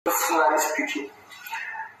personally speaking,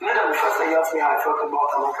 you know that the first time you asked me how I felt about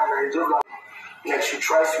AMAKA, and it's just like she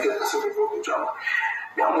tries to get herself involved in drama.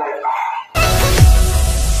 Then I'm like,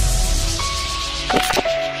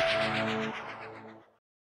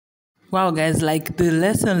 Wow, guys, like the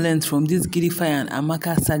lesson learned from this gidifia and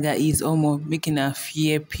AMAKA saga is almost making her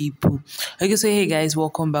fear people. Okay, so hey guys,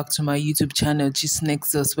 welcome back to my YouTube channel, Gist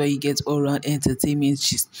Nexus, where you get all around entertainment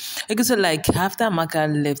gist. Okay, so like after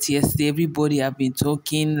AMAKA left yesterday, everybody have been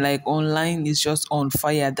talking, like online is just on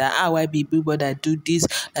fire that why Big Brother do this,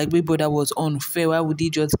 like Big Brother was unfair, why would he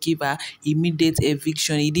just give her immediate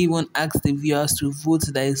eviction? He didn't even ask the viewers to vote,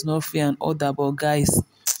 that is not fair and all that. But guys,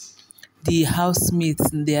 the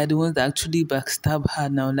housemates, they are the ones that actually backstab her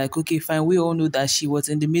now. Like, okay, fine, we all know that she was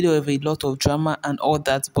in the middle of a lot of drama and all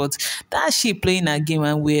that, but that she playing a game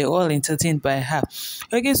and we're all entertained by her.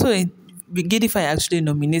 Okay, so gidifia actually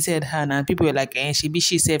nominated her and people were like,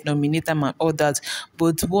 she self-nominated and all that.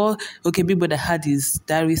 But what, okay, Big Brother had his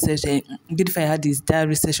diary session, gidifia had his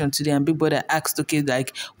diary session today, and Big Brother asked, okay,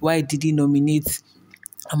 like, why did he nominate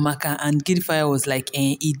AMAKA? And gidifia was like,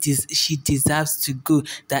 she deserves to go,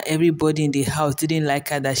 that everybody in the house didn't like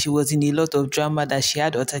her, that she was in a lot of drama, that she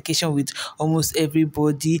had altercation with almost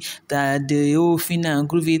everybody, that the whole Fina and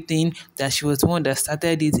Groovy thing, that she was the one that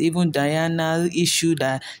started it, even Diana issue,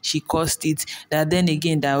 that she caused it, that then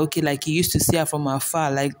again, that okay, like he used to see her from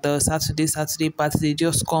afar, like the Saturday party, they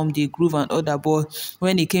just come, they groove and all that, but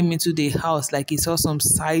when he came into the house, like he saw some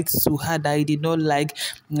sides to her that he did not like,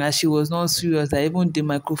 that she was not serious, that even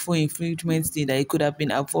the microphone infringement thing, that it could have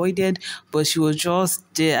been avoided, but she was just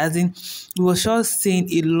there, as in, he was just saying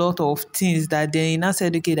a lot of things, that then he now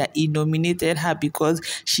said, okay, that he nominated her because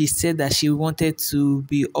she said that she wanted to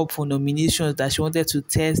be up for nominations, that she wanted to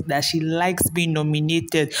test, that she likes being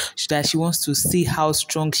nominated, that she wants to see how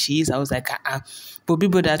strong she is. I was like, But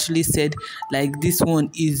people actually said, like, this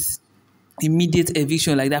one is immediate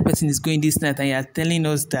eviction, like that person is going this night, and you're telling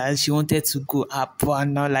us that she wanted to go up.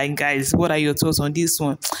 And now, like, guys, what are your thoughts on this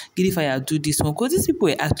one? Gidifia do this one, because these people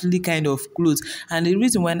were actually kind of close, and the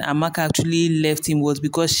reason when AMAKA actually left him was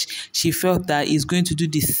because she felt that he's going to do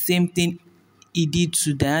the same thing he did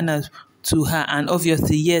to Diana to her. And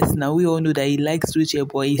obviously, yes, now we all know that he likes Rachel,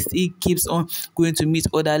 but he keeps on going to meet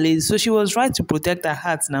other ladies, so she was right to protect her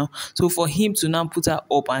heart now. So for him to now put her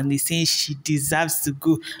up and he's saying she deserves to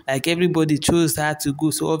go, like everybody chose her to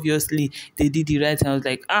go, so obviously they did the right. And I was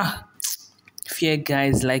like, fear,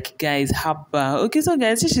 guys, like, guys, haba. Okay, so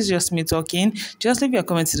guys, this is just me talking. Just leave your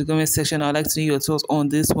comments in the comment section. I'd like to hear your thoughts on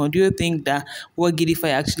this one. Do you think that what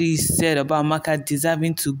gidifia actually said about AMAKA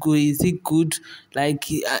deserving to go, is it good?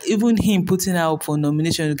 Like, even him putting her up for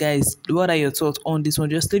nomination, guys, what are your thoughts on this one?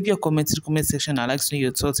 Just leave your comments in the comment section. I'd like to hear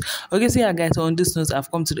your thoughts. Okay, so yeah, guys, on this note,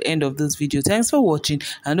 I've come to the end of this video. Thanks for watching,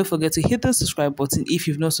 and don't forget to hit the subscribe button if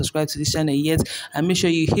you've not subscribed to this channel yet, and make sure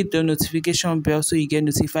you hit the notification bell so you get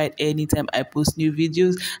notified anytime I post new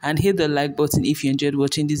videos, and hit the like button if you enjoyed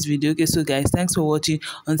watching this video. Okay, so guys, thanks for watching.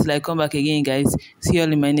 Until I come back again, guys, see you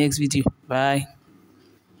all in my next video. Bye.